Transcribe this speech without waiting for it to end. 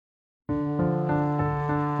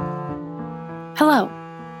Hello,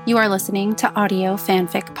 you are listening to Audio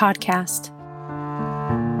Fanfic Podcast.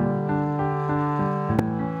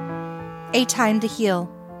 A Time to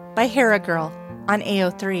Heal by Hera Girl on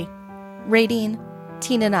AO3. Rating,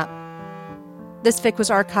 Teen and Up. This fic was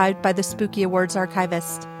archived by the Spooky Awards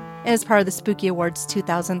archivist and is part of the Spooky Awards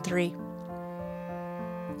 2003.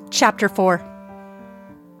 Chapter 4.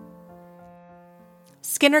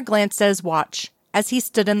 Skinner glanced at his watch as he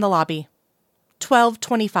stood in the lobby.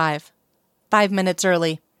 12:25. 5 minutes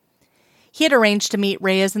early. He had arranged to meet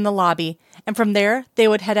Reyes in the lobby, and from there they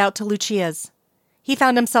would head out to Lucia's. He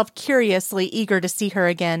found himself curiously eager to see her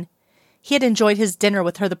again. He had enjoyed his dinner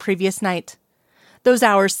with her the previous night. Those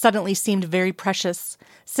hours suddenly seemed very precious,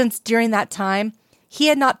 since during that time he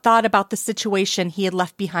had not thought about the situation he had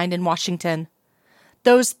left behind in Washington.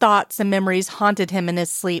 Those thoughts and memories haunted him in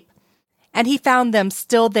his sleep, and he found them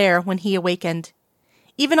still there when he awakened.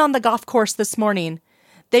 Even on the golf course this morning,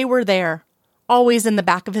 they were there, always in the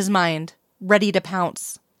back of his mind, ready to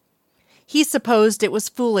pounce. He supposed it was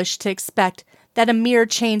foolish to expect that a mere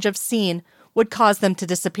change of scene would cause them to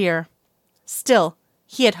disappear. Still,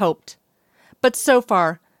 he had hoped. But so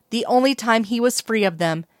far, the only time he was free of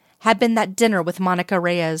them had been that dinner with Monica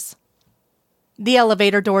Reyes. The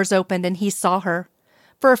elevator doors opened and he saw her.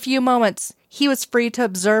 For a few moments, he was free to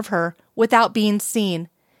observe her without being seen,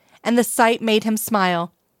 and the sight made him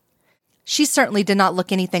smile. She certainly did not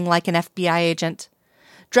look anything like an FBI agent.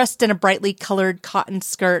 Dressed in a brightly colored cotton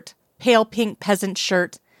skirt, pale pink peasant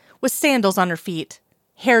shirt, with sandals on her feet,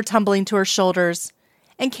 hair tumbling to her shoulders,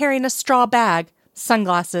 and carrying a straw bag,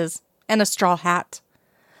 sunglasses, and a straw hat.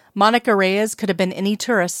 Monica Reyes could have been any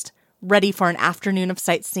tourist, ready for an afternoon of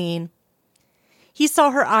sightseeing. He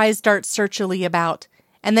saw her eyes dart searchily about,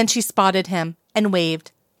 and then she spotted him and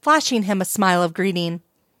waved, flashing him a smile of greeting.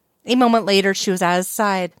 A moment later, she was at his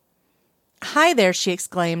side. "Hi there," she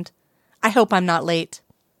exclaimed. "I hope I'm not late."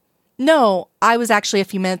 "No, I was actually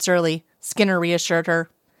a few minutes early," Skinner reassured her.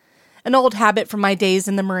 "An old habit from my days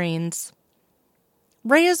in the Marines."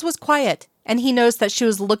 Reyes was quiet, and he noticed that she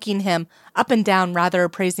was looking him up and down rather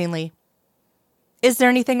appraisingly. "Is there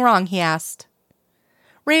anything wrong?" he asked.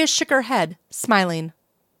 Reyes shook her head, smiling.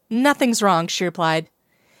 "Nothing's wrong," she replied.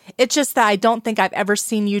 "It's just that I don't think I've ever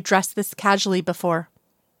seen you dressed this casually before.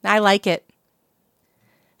 I like it."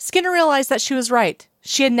 Skinner realized that she was right.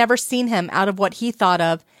 She had never seen him out of what he thought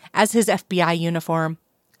of as his FBI uniform.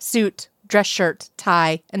 Suit, dress shirt,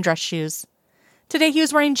 tie, and dress shoes. Today he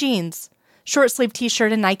was wearing jeans, short-sleeved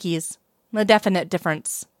t-shirt and Nikes. A definite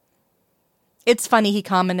difference. "It's funny," he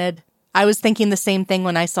commented. "I was thinking the same thing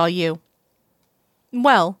when I saw you."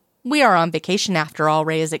 "Well, we are on vacation after all,"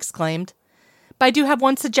 Reyes exclaimed. "But I do have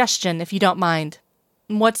one suggestion, if you don't mind."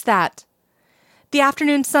 "What's that?" "The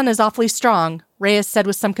afternoon sun is awfully strong," Reyes said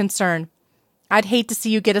with some concern. "I'd hate to see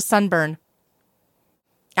you get a sunburn."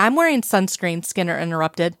 "I'm wearing sunscreen," Skinner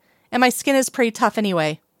interrupted, "and my skin is pretty tough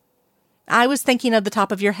anyway." "I was thinking of the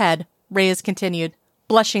top of your head," Reyes continued,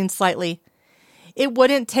 blushing slightly. "It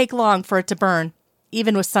wouldn't take long for it to burn,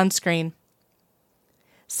 even with sunscreen."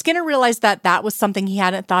 Skinner realized that that was something he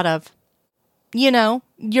hadn't thought of. "You know,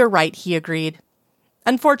 you're right," he agreed.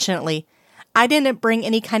 "Unfortunately, I didn't bring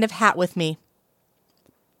any kind of hat with me."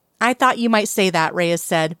 "I thought you might say that," Reyes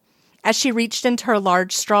said, as she reached into her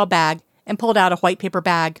large straw bag and pulled out a white paper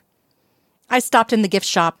bag. "I stopped in the gift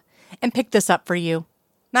shop and picked this up for you.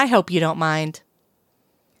 I hope you don't mind."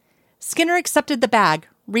 Skinner accepted the bag,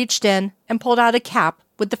 reached in, and pulled out a cap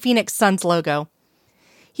with the Phoenix Suns logo.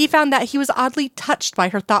 He found that he was oddly touched by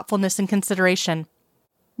her thoughtfulness and consideration.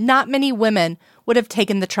 Not many women would have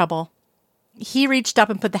taken the trouble. He reached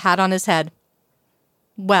up and put the hat on his head.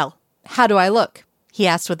 "Well, how do I look?" he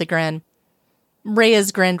asked with a grin.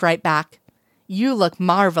 Reyes grinned right back. "You look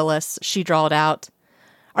marvelous," she drawled out.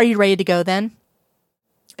 "Are you ready to go then?"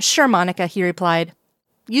 "Sure, Monica," he replied,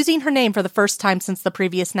 using her name for the first time since the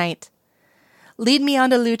previous night. "Lead me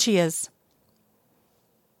on to Lucia's."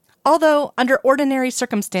 Although, under ordinary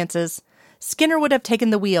circumstances, Skinner would have taken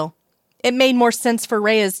the wheel, it made more sense for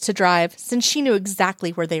Reyes to drive since she knew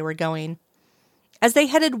exactly where they were going. As they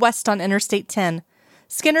headed west on Interstate 10,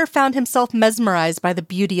 Skinner found himself mesmerized by the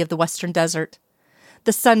beauty of the western desert.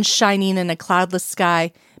 The sun shining in a cloudless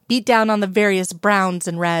sky beat down on the various browns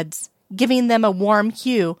and reds, giving them a warm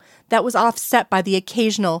hue that was offset by the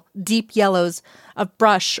occasional deep yellows of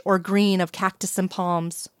brush or green of cactus and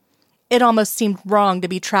palms. It almost seemed wrong to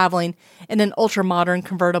be traveling in an ultra-modern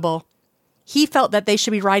convertible. He felt that they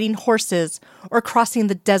should be riding horses or crossing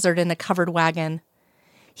the desert in a covered wagon.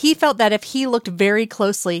 He felt that if he looked very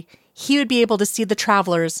closely, he would be able to see the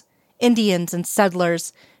travelers, Indians and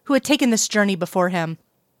settlers, who had taken this journey before him.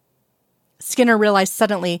 Skinner realized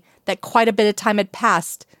suddenly that quite a bit of time had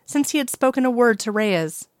passed since he had spoken a word to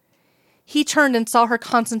Reyes. He turned and saw her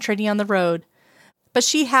concentrating on the road, but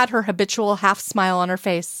she had her habitual half-smile on her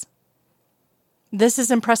face. "This is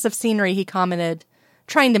impressive scenery," he commented,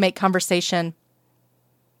 trying to make conversation.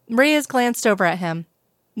 Reyes glanced over at him.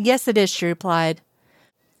 "Yes, it is," she replied.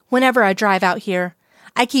 "Whenever I drive out here,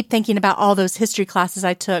 I keep thinking about all those history classes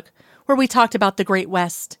I took where we talked about the Great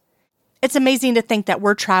West. It's amazing to think that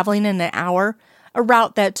we're traveling in an hour, a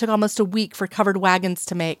route that took almost a week for covered wagons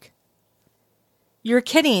to make." "You're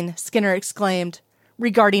kidding," Skinner exclaimed,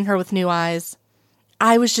 regarding her with new eyes.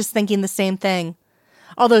 "I was just thinking the same thing.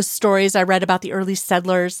 All those stories I read about the early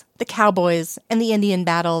settlers, the cowboys, and the Indian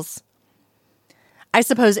battles." "I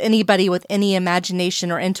suppose anybody with any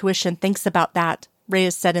imagination or intuition thinks about that,"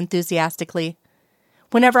 Reyes said enthusiastically.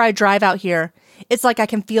 "Whenever I drive out here, it's like I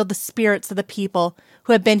can feel the spirits of the people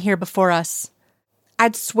who have been here before us.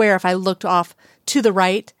 I'd swear if I looked off to the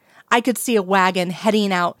right, I could see a wagon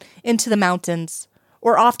heading out into the mountains,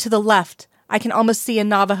 or off to the left, I can almost see a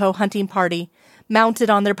Navajo hunting party, mounted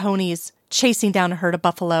on their ponies, chasing down a herd of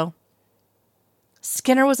buffalo."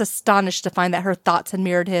 Skinner was astonished to find that her thoughts had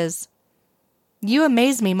mirrored his. "You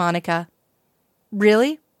amaze me, Monica."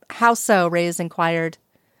 "Really? How so?" Reyes inquired.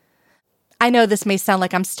 "I know this may sound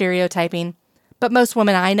like I'm stereotyping, but most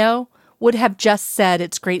women I know would have just said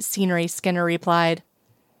it's great scenery," Skinner replied.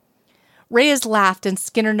 Reyes laughed, and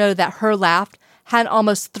Skinner noted that her laugh had an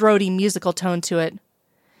almost throaty musical tone to it,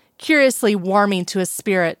 curiously warming to his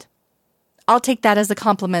spirit. "I'll take that as a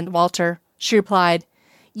compliment, Walter," she replied,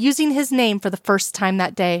 using his name for the first time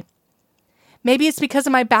that day. "Maybe it's because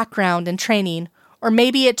of my background and training, or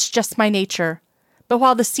maybe it's just my nature. But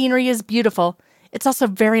while the scenery is beautiful, it's also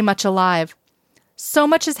very much alive. So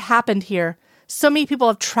much has happened here. So many people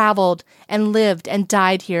have traveled and lived and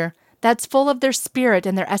died here. That's full of their spirit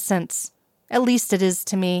and their essence. At least it is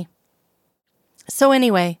to me. So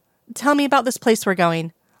anyway, tell me about this place we're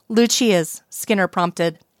going." "Lucia's," Skinner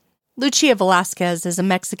prompted. "Lucia Velasquez is a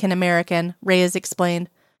Mexican-American," Reyes explained.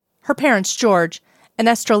 "Her parents, George and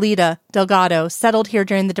Estrelita Delgado, settled here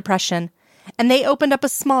during the Depression, and they opened up a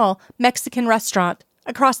small Mexican restaurant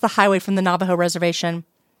across the highway from the Navajo reservation.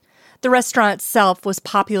 The restaurant itself was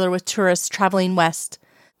popular with tourists traveling west,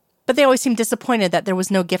 but they always seemed disappointed that there was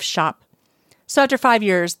no gift shop. So after 5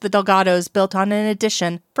 years, the Delgados built on an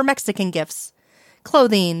addition for Mexican gifts: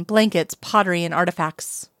 clothing, blankets, pottery, and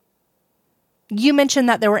artifacts." "You mentioned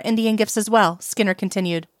that there were Indian gifts as well," Skinner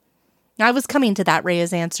continued. "I was coming to that,"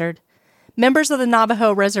 Reyes answered. "Members of the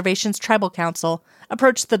Navajo Reservation's Tribal Council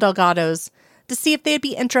approached the Delgados to see if they'd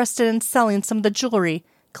be interested in selling some of the jewelry,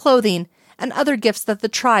 clothing, and other gifts that the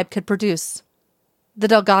tribe could produce. The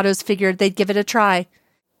Delgados figured they'd give it a try,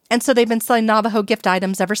 and so they've been selling Navajo gift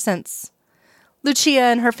items ever since. Lucia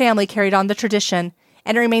and her family carried on the tradition,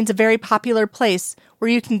 and it remains a very popular place where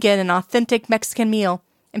you can get an authentic Mexican meal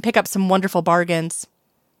and pick up some wonderful bargains.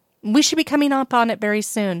 We should be coming up on it very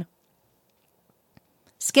soon."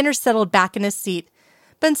 Skinner settled back in his seat,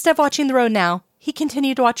 but instead of watching the road now, he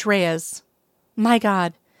continued to watch Reyes. "My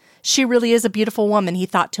God, she really is a beautiful woman," he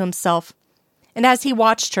thought to himself. And as he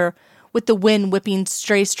watched her, with the wind whipping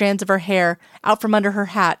stray strands of her hair out from under her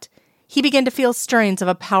hat, he began to feel stirrings of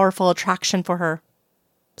a powerful attraction for her.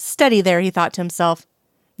 "Steady there," he thought to himself.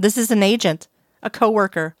 "This is an agent, a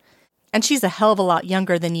co-worker, and she's a hell of a lot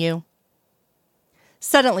younger than you."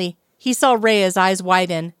 Suddenly, he saw Rhea's eyes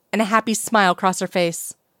widen and a happy smile cross her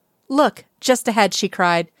face. "Look, just ahead," she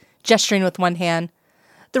cried, gesturing with one hand.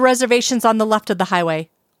 "The reservation's on the left of the highway.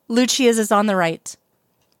 Lucia's is on the right."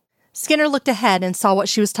 Skinner looked ahead and saw what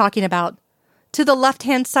she was talking about. To the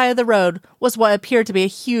left-hand side of the road was what appeared to be a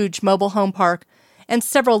huge mobile home park and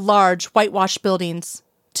several large whitewashed buildings.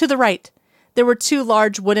 To the right, there were 2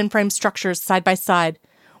 large wooden-frame structures side by side,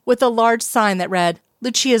 with a large sign that read,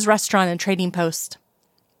 "Lucia's Restaurant and Trading Post."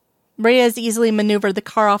 Reyes easily maneuvered the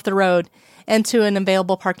car off the road and to an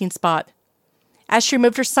available parking spot. As she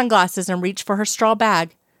removed her sunglasses and reached for her straw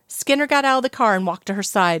bag, Skinner got out of the car and walked to her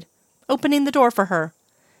side, opening the door for her.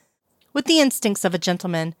 With the instincts of a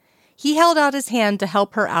gentleman, he held out his hand to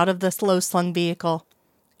help her out of this low-slung vehicle.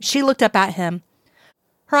 She looked up at him,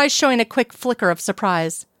 her eyes showing a quick flicker of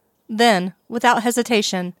surprise. Then, without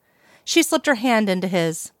hesitation, she slipped her hand into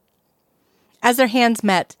his. As their hands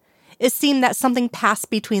met, it seemed that something passed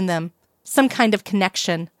between them, some kind of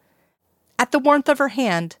connection. At the warmth of her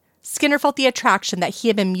hand, Skinner felt the attraction that he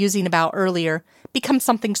had been musing about earlier become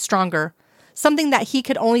something stronger, something that he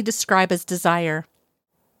could only describe as desire.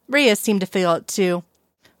 Rhea seemed to feel it too,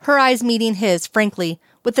 her eyes meeting his frankly,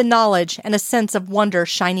 with the knowledge and a sense of wonder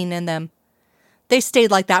shining in them. They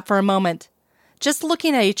stayed like that for a moment, just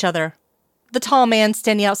looking at each other. the tall man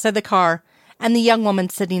standing outside the car, and the young woman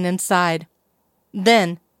sitting inside.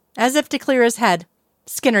 Then, as if to clear his head,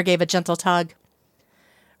 Skinner gave a gentle tug.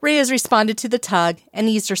 Reyes responded to the tug and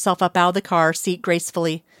eased herself up out of the car seat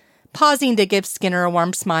gracefully, pausing to give Skinner a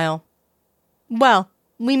warm smile. "Well,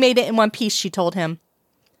 we made it in one piece," she told him.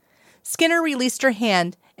 Skinner released her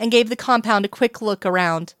hand and gave the compound a quick look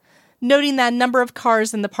around, noting that a number of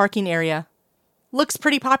cars in the parking area. "Looks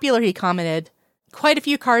pretty popular," he commented. "Quite a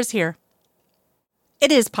few cars here."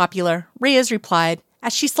 "It is popular," Reyes replied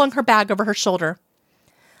as she slung her bag over her shoulder.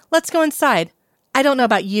 "Let's go inside. I don't know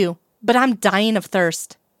about you, but I'm dying of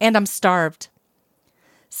thirst, and I'm starved."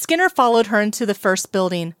 Skinner followed her into the first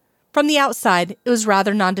building. From the outside, it was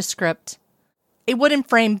rather nondescript. A wooden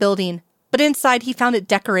frame building, but inside he found it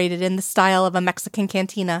decorated in the style of a Mexican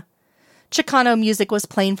cantina. Chicano music was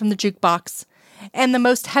playing from the jukebox, and the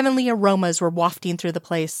most heavenly aromas were wafting through the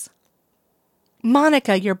place.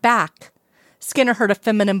 "Monica, you're back!" Skinner heard a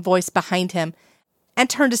feminine voice behind him and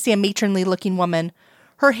turned to see a matronly-looking woman,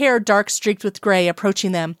 her hair dark streaked with gray,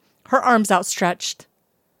 approaching them, her arms outstretched.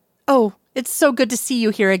 "Oh, it's so good to see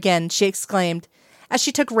you here again," she exclaimed, as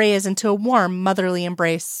she took Reyes into a warm, motherly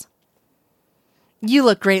embrace. "You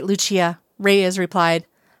look great, Lucia," Reyes replied,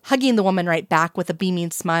 hugging the woman right back with a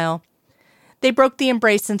beaming smile. They broke the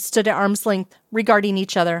embrace and stood at arm's length, regarding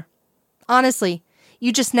each other. "Honestly,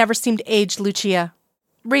 you just never seemed aged, Lucia,"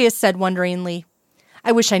 Reyes said wonderingly.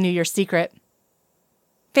 "I wish I knew your secret."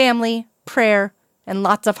 "Family, prayer, and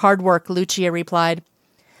lots of hard work," Lucia replied.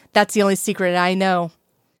 "That's the only secret I know."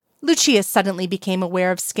 Lucia suddenly became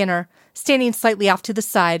aware of Skinner, standing slightly off to the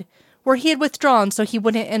side, where he had withdrawn so he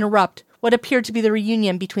wouldn't interrupt what appeared to be the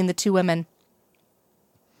reunion between the two women.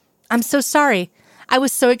 "I'm so sorry. I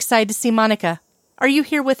was so excited to see Monica. Are you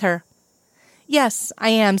here with her?" "Yes, I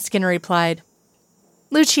am," Skinner replied.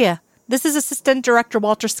 "Lucia, this is Assistant Director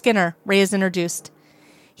Walter Skinner," Reyes introduced.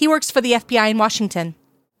 "He works for the FBI in Washington.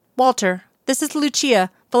 Walter, this is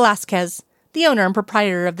Lucia Velasquez, the owner and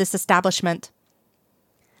proprietor of this establishment."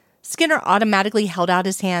 Skinner automatically held out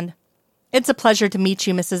his hand. "It's a pleasure to meet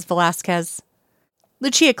you, Mrs. Velasquez."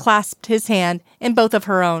 Lucia clasped his hand in both of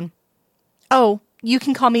her own. "Oh, you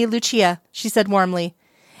can call me Lucia," she said warmly.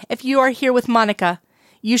 "If you are here with Monica,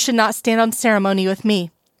 you should not stand on ceremony with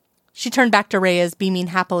me." She turned back to Reyes, beaming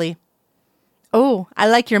happily. "Oh, I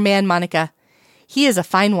like your man, Monica. He is a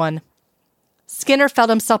fine one." Skinner felt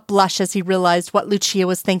himself blush as he realized what Lucia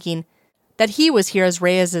was thinking, that he was here as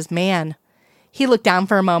Reyes' man. He looked down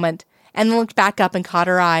for a moment, and then looked back up and caught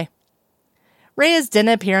her eye. Reyes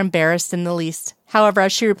didn't appear embarrassed in the least. However,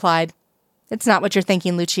 as she replied, "It's not what you're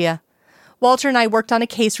thinking, Lucia. Walter and I worked on a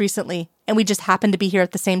case recently, and we just happened to be here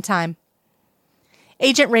at the same time."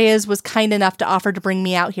 "Agent Reyes was kind enough to offer to bring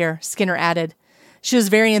me out here," Skinner added. "She was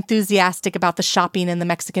very enthusiastic about the shopping and the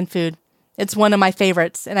Mexican food. It's one of my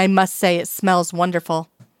favorites, and I must say it smells wonderful."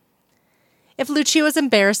 If Lucia was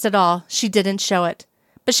embarrassed at all, she didn't show it,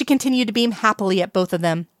 but she continued to beam happily at both of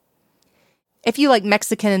them. "If you like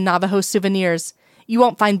Mexican and Navajo souvenirs, you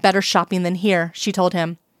won't find better shopping than here," she told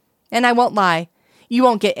him. "And I won't lie, you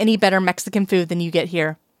won't get any better Mexican food than you get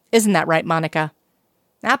here. Isn't that right, Monica?"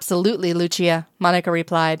 "Absolutely, Lucia," Monica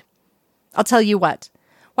replied. "I'll tell you what.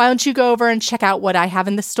 Why don't you go over and check out what I have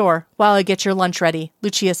in the store while I get your lunch ready,"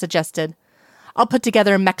 Lucia suggested. "I'll put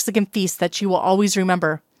together a Mexican feast that you will always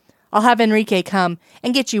remember. I'll have Enrique come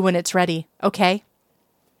and get you when it's ready, okay?"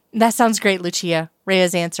 "That sounds great, Lucia,"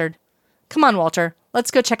 Reyes answered. "Come on, Walter.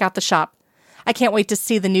 Let's go check out the shop. I can't wait to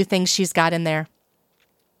see the new things she's got in there."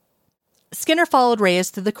 Skinner followed Reyes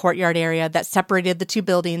through the courtyard area that separated the two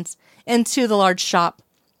buildings into the large shop.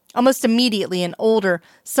 Almost immediately, an older,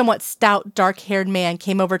 somewhat stout, dark-haired man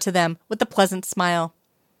came over to them with a pleasant smile.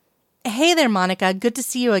 "Hey there, Monica. Good to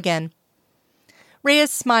see you again."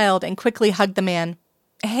 Reyes smiled and quickly hugged the man.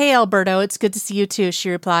 "Hey, Alberto. It's good to see you too," she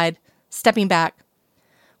replied, stepping back.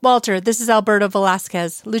 "Walter, this is Alberto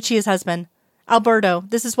Velasquez, Lucia's husband. Alberto,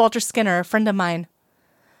 this is Walter Skinner, a friend of mine."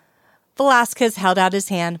 Velasquez held out his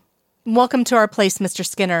hand. "Welcome to our place, Mr.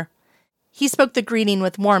 Skinner." He spoke the greeting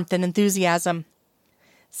with warmth and enthusiasm.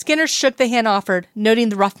 Skinner shook the hand offered, noting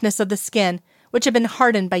the roughness of the skin, which had been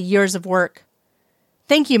hardened by years of work.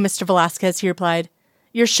 "Thank you, Mr. Velasquez," he replied.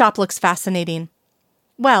 "Your shop looks fascinating."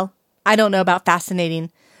 "Well, I don't know about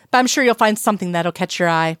fascinating, but I'm sure you'll find something that'll catch your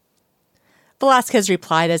eye." Velasquez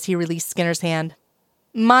replied as he released Skinner's hand.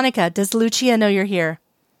 "Monica, does Lucia know you're here?"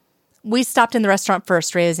 "We stopped in the restaurant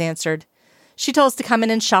first," Reyes answered. "She told us to come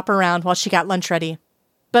in and shop around while she got lunch ready.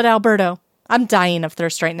 But Alberto, I'm dying of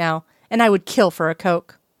thirst right now, and I would kill for a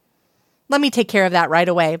Coke." "Let me take care of that right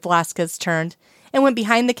away," Velasquez turned and went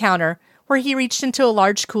behind the counter, where he reached into a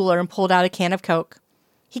large cooler and pulled out a can of Coke.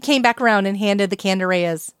 He came back around and handed the can to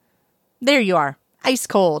Reyes. There you are, ice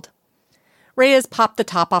cold. Reyes popped the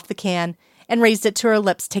top off the can and raised it to her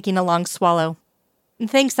lips, taking a long swallow.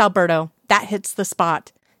 Thanks, Alberto. That hits the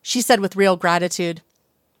spot, she said with real gratitude.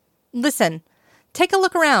 Listen, take a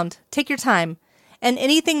look around, take your time, and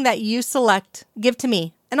anything that you select, give to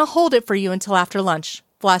me, and I'll hold it for you until after lunch,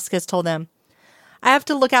 Velasquez told them. I have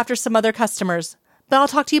to look after some other customers, but I'll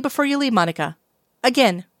talk to you before you leave, Monica.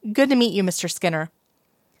 Again, good to meet you, Mr. Skinner.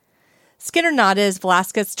 Skinner nodded as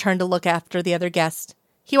Velasquez turned to look after the other guest.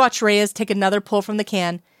 He watched Reyes take another pull from the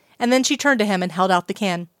can, and then she turned to him and held out the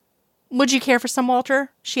can. Would you care for some,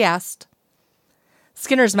 Walter? She asked.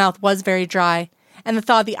 Skinner's mouth was very dry, and the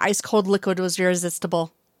thought of the ice-cold liquid was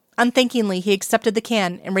irresistible. Unthinkingly, he accepted the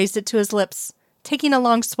can and raised it to his lips, taking a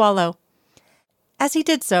long swallow. As he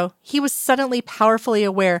did so, he was suddenly powerfully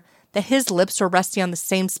aware that his lips were resting on the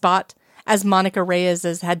same spot as Monica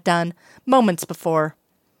Reyes's had done moments before.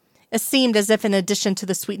 It seemed as if in addition to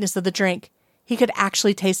the sweetness of the drink, he could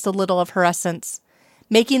actually taste a little of her essence,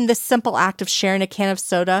 making this simple act of sharing a can of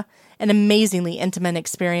soda an amazingly intimate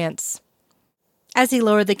experience. As he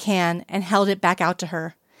lowered the can and held it back out to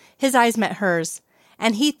her, his eyes met hers,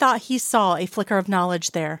 and he thought he saw a flicker of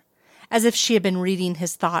knowledge there, as if she had been reading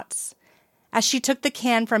his thoughts. As she took the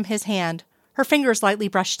can from his hand, her fingers lightly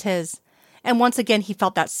brushed his, and once again he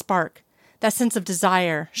felt that spark, that sense of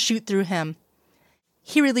desire, shoot through him.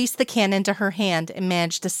 He released the can into her hand and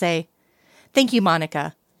managed to say, Thank you,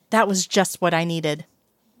 Monica. That was just what I needed.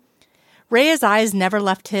 Rhea's eyes never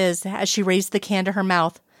left his as she raised the can to her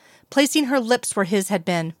mouth, placing her lips where his had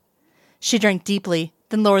been. She drank deeply,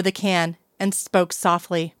 then lowered the can and spoke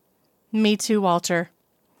softly. Me too, Walter.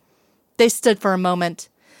 They stood for a moment,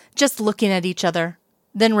 just looking at each other.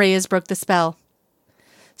 Then Reyes broke the spell.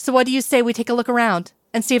 So what do you say we take a look around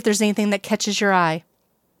and see if there's anything that catches your eye?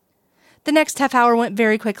 The next half hour went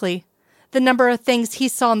very quickly. The number of things he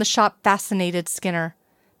saw in the shop fascinated Skinner.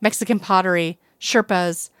 Mexican pottery,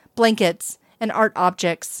 Sherpas, blankets, and art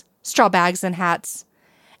objects, straw bags and hats.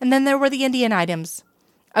 And then there were the Indian items.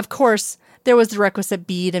 Of course, there was the requisite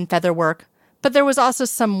bead and feather work, but there was also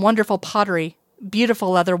some wonderful pottery,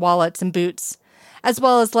 beautiful leather wallets and boots, as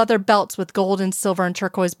well as leather belts with gold and silver and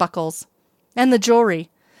turquoise buckles. And the jewelry,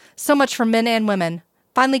 so much for men and women,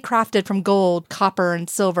 finely crafted from gold, copper, and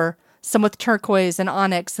silver, some with turquoise and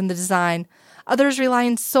onyx in the design, others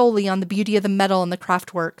relying solely on the beauty of the metal and the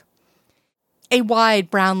craftwork. A wide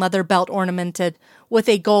brown leather belt ornamented with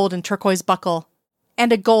a gold and turquoise buckle,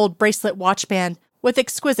 and a gold bracelet watchband with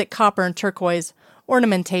exquisite copper and turquoise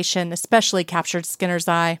ornamentation especially captured Skinner's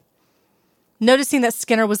eye. Noticing that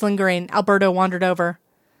Skinner was lingering, Alberto wandered over.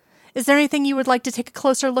 Is there anything you would like to take a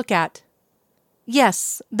closer look at?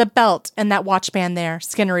 Yes, the belt and that watchband there,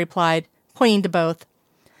 Skinner replied, pointing to both.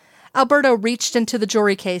 Alberto reached into the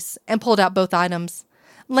jewelry case and pulled out both items,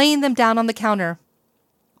 laying them down on the counter.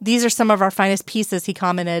 These are some of our finest pieces, he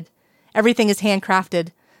commented. Everything is handcrafted,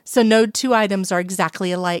 so no two items are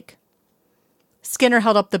exactly alike. Skinner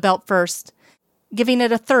held up the belt first, giving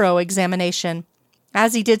it a thorough examination.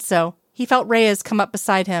 As he did so, he felt Reyes come up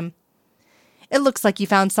beside him. It looks like you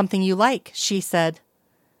found something you like, she said.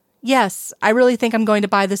 Yes, I really think I'm going to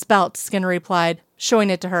buy this belt, Skinner replied, showing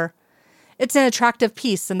it to her. It's an attractive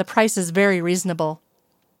piece, and the price is very reasonable.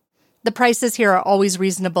 The prices here are always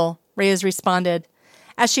reasonable, Reyes responded,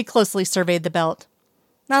 as she closely surveyed the belt.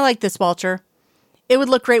 I like this, Walter. It would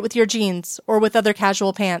look great with your jeans, or with other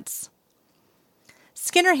casual pants.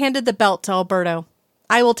 Skinner handed the belt to Alberto.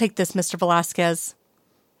 I will take this, Mr. Velasquez.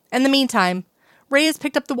 In the meantime, Reyes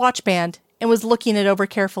picked up the watchband and was looking it over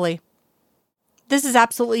carefully. This is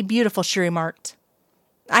absolutely beautiful, she remarked.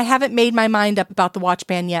 I haven't made my mind up about the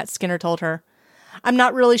watchband yet, Skinner told her. I'm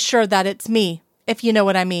not really sure that it's me, if you know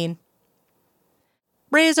what I mean.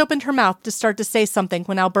 Reyes opened her mouth to start to say something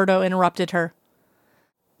when Alberto interrupted her.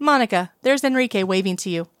 Monica, there's Enrique waving to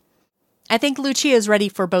you. I think Lucia is ready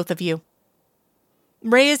for both of you.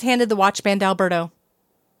 Reyes handed the watchband to Alberto.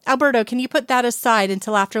 Alberto, can you put that aside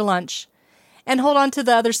until after lunch? And hold on to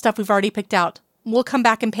the other stuff we've already picked out. We'll come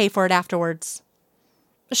back and pay for it afterwards.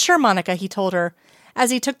 Sure, Monica, he told her, as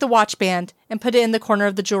he took the watchband and put it in the corner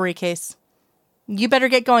of the jewelry case. You better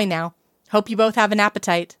get going now. Hope you both have an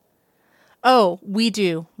appetite. Oh, we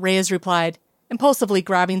do, Reyes replied, impulsively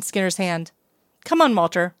grabbing Skinner's hand. Come on,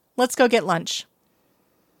 Walter. Let's go get lunch.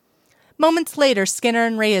 Moments later, Skinner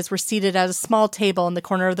and Reyes were seated at a small table in the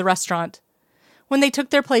corner of the restaurant. When they took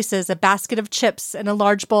their places, a basket of chips and a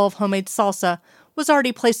large bowl of homemade salsa was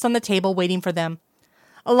already placed on the table waiting for them,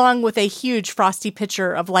 along with a huge frosty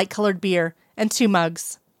pitcher of light-colored beer and 2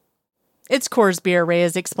 mugs. It's Coors beer,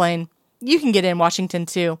 Reyes explained. You can get it in Washington,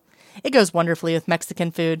 too. It goes wonderfully with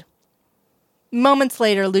Mexican food. Moments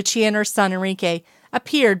later, Lucia and her son, Enrique,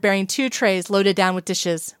 appeared bearing 2 trays loaded down with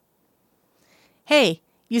dishes. "Hey,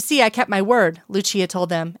 you see I kept my word," Lucia told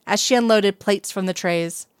them as she unloaded plates from the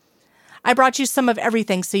trays. "I brought you some of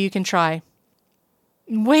everything so you can try."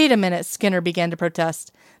 "Wait a minute," Skinner began to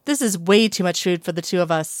protest. "This is way too much food for the 2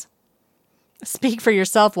 of us." "Speak for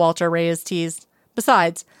yourself, Walter," Reyes teased.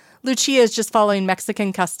 "Besides, Lucia is just following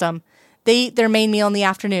Mexican custom. They eat their main meal in the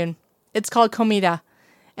afternoon. It's called comida.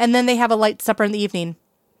 And then they have a light supper in the evening.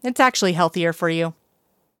 It's actually healthier for you."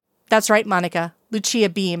 "That's right, Monica," Lucia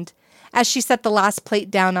beamed as she set the last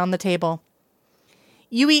plate down on the table.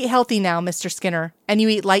 "You eat healthy now, Mr. Skinner, and you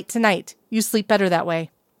eat light tonight. You sleep better that way.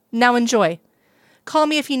 Now enjoy. Call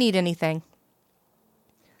me if you need anything."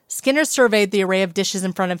 Skinner surveyed the array of dishes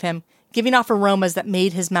in front of him, giving off aromas that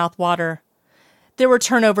made his mouth water. There were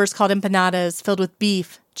turnovers called empanadas, filled with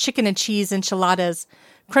beef, chicken and cheese enchiladas,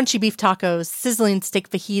 crunchy beef tacos, sizzling steak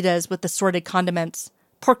fajitas with assorted condiments,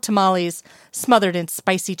 pork tamales smothered in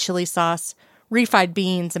spicy chili sauce, refried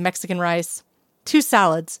beans and Mexican rice, 2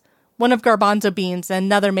 salads, one of garbanzo beans and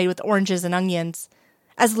another made with oranges and onions.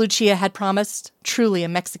 As Lucia had promised, truly a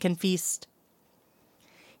Mexican feast.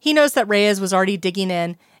 He noticed that Reyes was already digging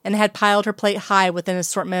in and had piled her plate high with an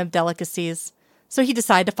assortment of delicacies, so he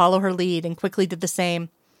decided to follow her lead and quickly did the same.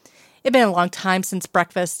 It had been a long time since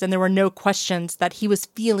breakfast, and there were no questions that he was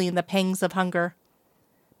feeling the pangs of hunger.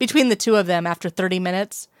 Between the 2 of them, after 30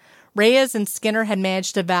 minutes, Reyes and Skinner had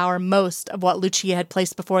managed to devour most of what Lucia had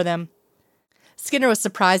placed before them. Skinner was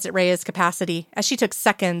surprised at Reyes' capacity, as she took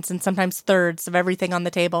seconds and sometimes thirds of everything on the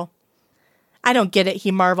table. "I don't get it," he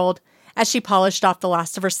marveled, as she polished off the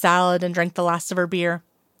last of her salad and drank the last of her beer.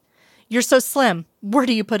 "You're so slim. Where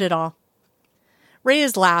do you put it all?"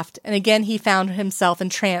 Reyes laughed, and again he found himself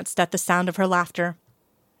entranced at the sound of her laughter.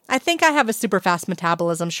 "I think I have a super fast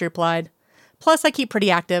metabolism," she replied. "Plus, I keep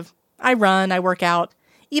pretty active. I run, I work out.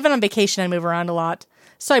 Even on vacation, I move around a lot,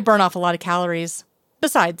 so I burn off a lot of calories.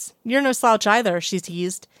 Besides, you're no slouch either," she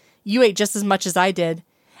teased. "You ate just as much as I did.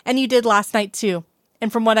 And you did last night, too.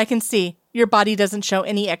 And from what I can see, your body doesn't show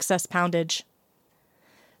any excess poundage."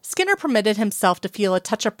 Skinner permitted himself to feel a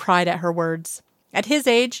touch of pride at her words. At his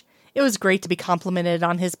age, it was great to be complimented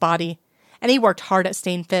on his body, and he worked hard at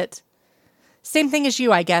staying fit. "Same thing as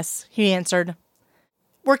you, I guess," he answered.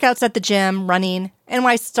 "Workouts at the gym, running, and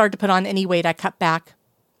when I started to put on any weight, I cut back."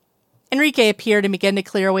 Enrique appeared and began to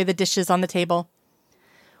clear away the dishes on the table.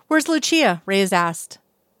 "Where's Lucia?" Reyes asked.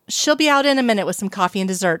 "She'll be out in a minute with some coffee and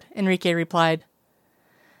dessert," Enrique replied.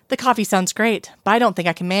 "The coffee sounds great, but I don't think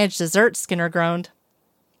I can manage dessert," Skinner groaned.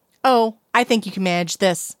 "Oh, I think you can manage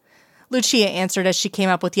this," Lucia answered as she came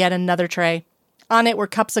up with yet another tray. On it were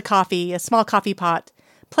cups of coffee, a small coffee pot,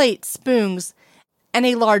 plates, spoons, and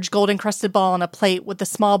a large gold-encrusted ball on a plate with a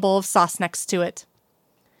small bowl of sauce next to it.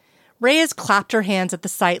 Reyes clapped her hands at the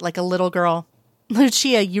sight like a little girl.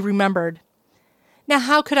 "Lucia, you remembered." "Now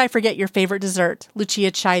how could I forget your favorite dessert?"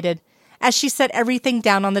 Lucia chided, as she set everything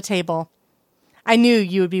down on the table. "I knew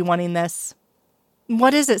you would be wanting this."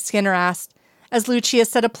 "What is it?" Skinner asked, as Lucia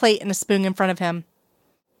set a plate and a spoon in front of him.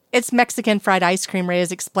 "It's Mexican fried ice cream,"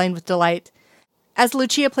 Reyes explained with delight, as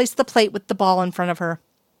Lucia placed the plate with the ball in front of her.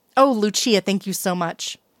 "Oh, Lucia, thank you so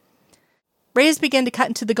much." Reyes began to cut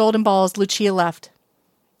into the golden balls Lucia left.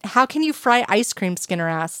 "How can you fry ice cream?" Skinner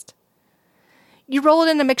asked. "You roll it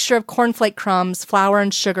in a mixture of cornflake crumbs, flour,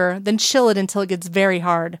 and sugar, then chill it until it gets very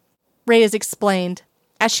hard," Reyes explained,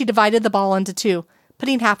 as she divided the ball into 2,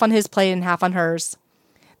 putting half on his plate and half on hers.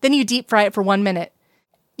 "Then you deep fry it for 1 minute.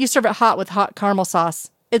 You serve it hot with hot caramel sauce.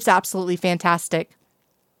 It's absolutely fantastic."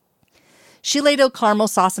 She ladled caramel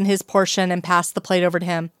sauce in his portion and passed the plate over to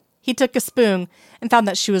him. He took a spoon and found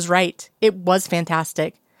that she was right. It was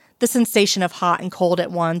fantastic. The sensation of hot and cold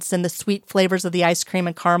at once and the sweet flavors of the ice cream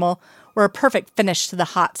and caramel were a perfect finish to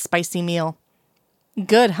the hot, spicy meal.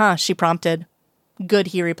 "Good, huh?" she prompted. "Good,"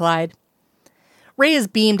 he replied. Reyes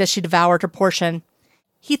beamed as she devoured her portion.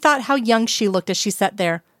 He thought how young she looked as she sat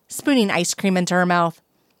there, spooning ice cream into her mouth.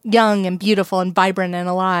 Young and beautiful and vibrant and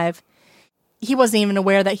alive. He wasn't even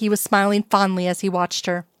aware that he was smiling fondly as he watched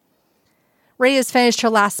her. Reyes finished her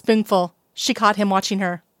last spoonful. She caught him watching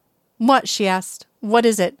her. "What?" she asked. "What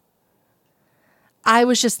is it?" "I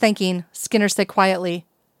was just thinking," Skinner said quietly.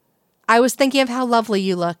 "I was thinking of how lovely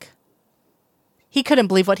you look." He couldn't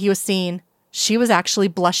believe what he was seeing. She was actually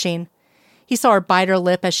blushing. He saw her bite her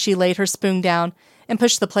lip as she laid her spoon down and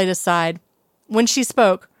pushed the plate aside. When she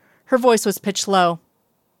spoke, her voice was pitched low.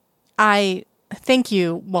 Thank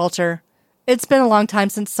you, Walter. It's been a long time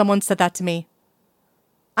since someone said that to me."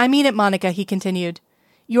 "I mean it, Monica," he continued.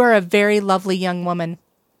 "You are a very lovely young woman."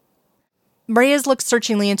 Reyes looked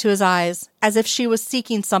searchingly into his eyes, as if she was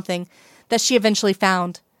seeking something that she eventually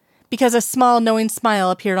found, because a small, knowing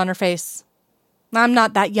smile appeared on her face. "I'm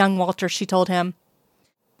not that young, Walter," she told him.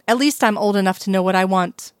 "At least I'm old enough to know what I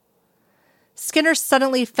want." Skinner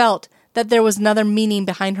suddenly felt that there was another meaning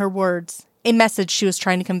behind her words, a message she was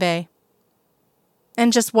trying to convey.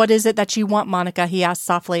 "And just what is it that you want, Monica?" he asked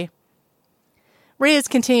softly. Reyes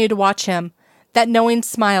continued to watch him, that knowing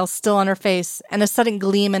smile still on her face and a sudden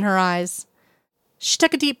gleam in her eyes. She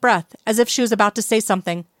took a deep breath, as if she was about to say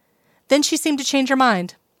something. Then she seemed to change her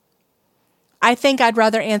mind. "I think I'd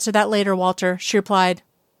rather answer that later, Walter," she replied.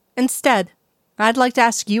 "Instead, I'd like to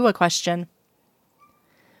ask you a question."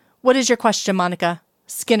 "What is your question, Monica?"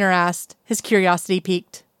 Skinner asked, his curiosity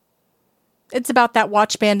piqued. "It's about that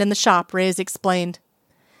watch band in the shop," Reyes explained.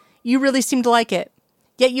 "You really seem to like it,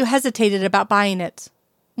 yet you hesitated about buying it.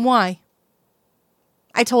 Why?"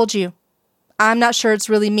 "I told you. I'm not sure it's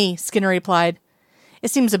really me," Skinner replied.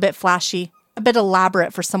 "It seems a bit flashy, a bit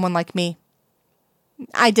elaborate for someone like me."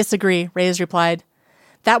 "I disagree," Reyes replied.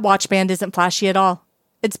 "That watch band isn't flashy at all.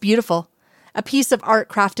 It's beautiful. A piece of art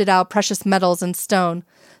crafted out of precious metals and stone,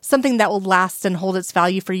 something that will last and hold its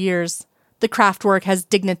value for years. The craftwork has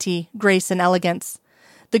dignity, grace, and elegance.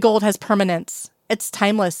 The gold has permanence. It's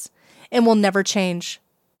timeless and will never change.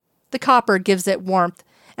 The copper gives it warmth,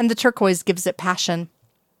 and the turquoise gives it passion."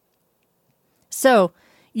 "So,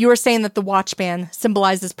 you are saying that the watch band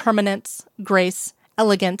symbolizes permanence, grace,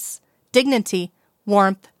 elegance, dignity,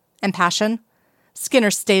 warmth, and passion?"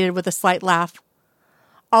 Skinner stated with a slight laugh.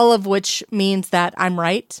 "All of which means that I'm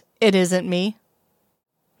right. It isn't me."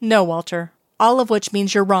 "No, Walter. All of which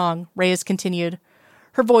means you're wrong," Reyes continued,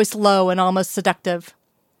 her voice low and almost seductive.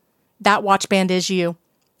 "That watch band is you.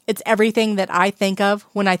 It's everything that I think of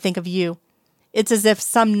when I think of you. It's as if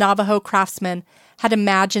some Navajo craftsman had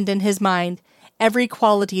imagined in his mind every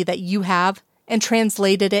quality that you have and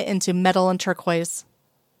translated it into metal and turquoise."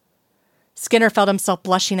 Skinner felt himself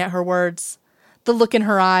blushing at her words. The look in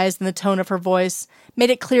her eyes and the tone of her voice made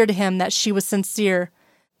it clear to him that she was sincere,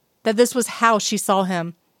 that this was how she saw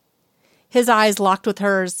him. His eyes locked with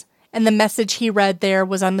hers, and the message he read there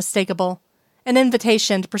was unmistakable, an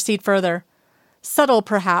invitation to proceed further. Subtle,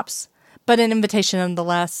 perhaps, but an invitation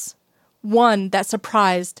nonetheless. One that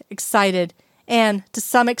surprised, excited, and, to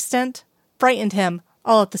some extent, frightened him,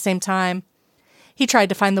 all at the same time. He tried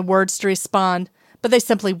to find the words to respond, but they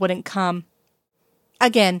simply wouldn't come.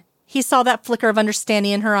 Again, he saw that flicker of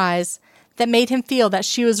understanding in her eyes that made him feel that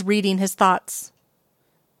she was reading his thoughts.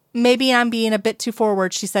 "Maybe I'm being a bit too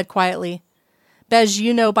forward," she said quietly. "But as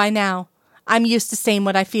you know by now, I'm used to saying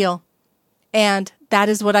what I feel. And that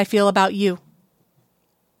is what I feel about you."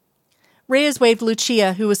 Reyes waved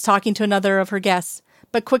Lucia, who was talking to another of her guests,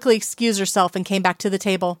 but quickly excused herself and came back to the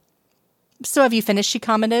table. "So have you finished?" she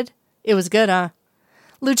commented. "It was good, huh?"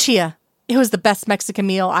 "Lucia, it was the best Mexican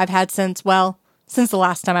meal I've had since the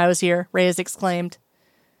last time I was here," Reyes exclaimed.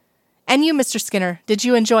 "And you, Mr. Skinner, did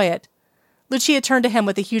you enjoy it?" Lucia turned to him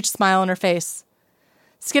with a huge smile on her face.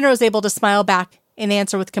 Skinner was able to smile back and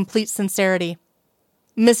answer with complete sincerity.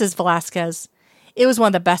 "Mrs. Velasquez, it was one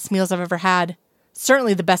of the best meals I've ever had.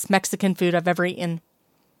 Certainly the best Mexican food I've ever eaten."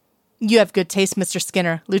 "You have good taste, Mr.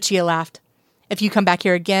 Skinner," Lucia laughed. "If you come back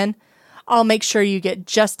here again, I'll make sure you get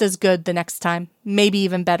just as good the next time, maybe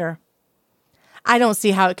even better." "I don't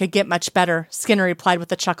see how it could get much better," Skinner replied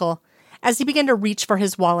with a chuckle, as he began to reach for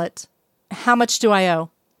his wallet. "How much do I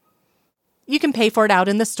owe?" "You can pay for it out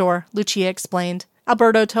in the store," Lucia explained.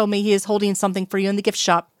 "Alberto told me he is holding something for you in the gift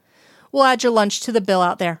shop. We'll add your lunch to the bill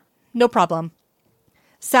out there. No problem."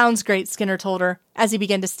 "Sounds great," Skinner told her, as he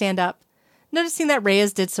began to stand up, noticing that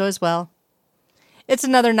Reyes did so as well. "It's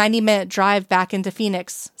another 90-minute drive back into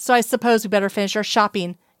Phoenix, so I suppose we better finish our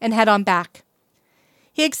shopping and head on back."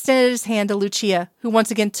 He extended his hand to Lucia, who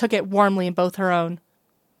once again took it warmly in both her own.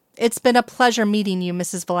 "It's been a pleasure meeting you,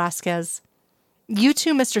 Mrs. Velasquez." "You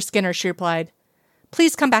too, Mr. Skinner," she replied.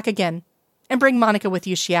 "Please come back again. And bring Monica with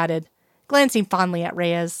you," she added, glancing fondly at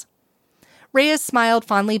Reyes. Reyes smiled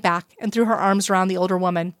fondly back and threw her arms around the older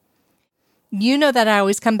woman. "You know that I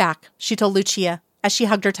always come back," she told Lucia, as she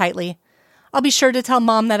hugged her tightly. "I'll be sure to tell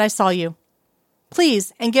Mom that I saw you."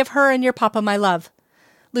 "Please, and give her and your papa my love,"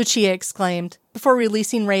 Lucia exclaimed, before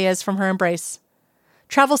releasing Reyes from her embrace.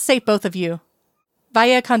 "Travel safe, both of you.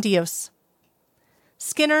 Vaya con Dios."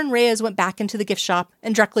 Skinner and Reyes went back into the gift shop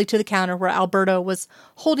and directly to the counter where Alberto was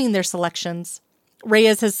holding their selections.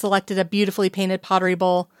 Reyes had selected a beautifully painted pottery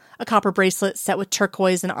bowl, a copper bracelet set with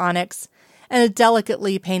turquoise and onyx, and a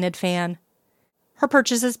delicately painted fan. Her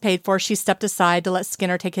purchases paid for, she stepped aside to let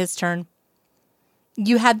Skinner take his turn.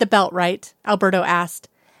 "You had the belt, right?" Alberto asked,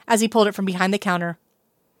 as he pulled it from behind the counter.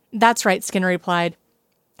 That's right, Skinner replied.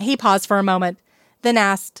 He paused for a moment, then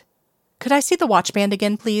asked, Could I see the watch band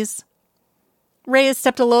again, please? Reyes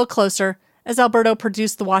stepped a little closer as Alberto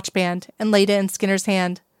produced the watch band and laid it in Skinner's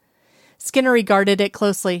hand. Skinner regarded it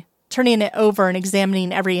closely, turning it over and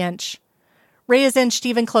examining every inch. Reyes inched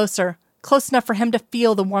even closer, close enough for him to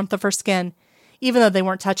feel the warmth of her skin, even though they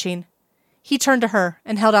weren't touching. He turned to her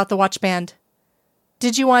and held out the watch band.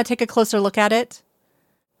 Did you want to take a closer look at it?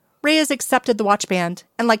 Reyes accepted the watch band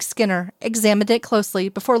and, like Skinner, examined it closely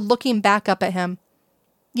before looking back up at him.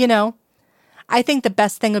 You know, I think the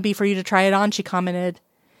best thing would be for you to try it on, she commented.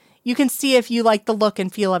 You can see if you like the look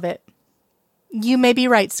and feel of it. You may be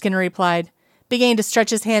right, Skinner replied, beginning to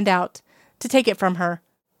stretch his hand out to take it from her.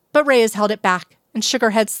 But Reyes held it back and shook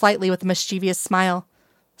her head slightly with a mischievous smile.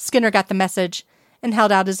 Skinner got the message and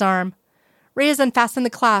held out his arm. Reyes unfastened the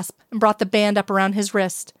clasp and brought the band up around his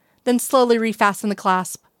wrist, then slowly refastened the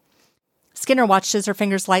clasp. Skinner watched as her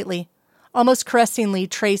fingers lightly, almost caressingly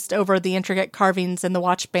traced over the intricate carvings in the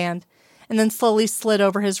watch band, and then slowly slid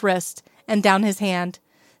over his wrist and down his hand,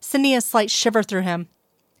 sending a slight shiver through him.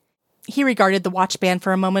 He regarded the watch band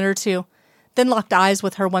for a moment or two, then locked eyes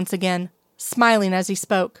with her once again, smiling as he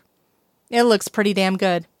spoke. It looks pretty damn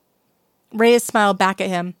good. Reyes smiled back at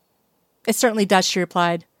him. It certainly does, she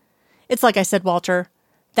replied. It's like I said, Walter.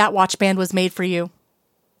 That watch band was made for you.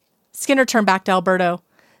 Skinner turned back to Alberto,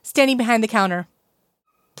 standing behind the counter.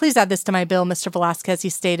 Please add this to my bill, Mr. Velasquez, he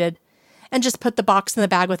stated, and just put the box in the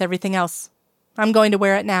bag with everything else. I'm going to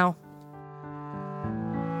wear it now.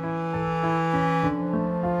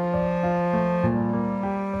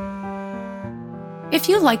 If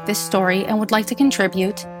you like this story and would like to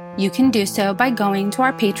contribute, you can do so by going to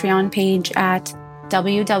our Patreon page at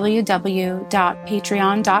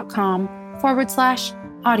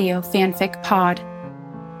www.patreon.com/audiofanficpod.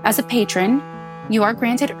 As a patron, you are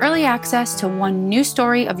granted early access to one new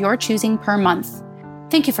story of your choosing per month.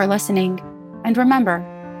 Thank you for listening, and remember,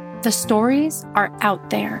 the stories are out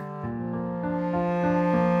there.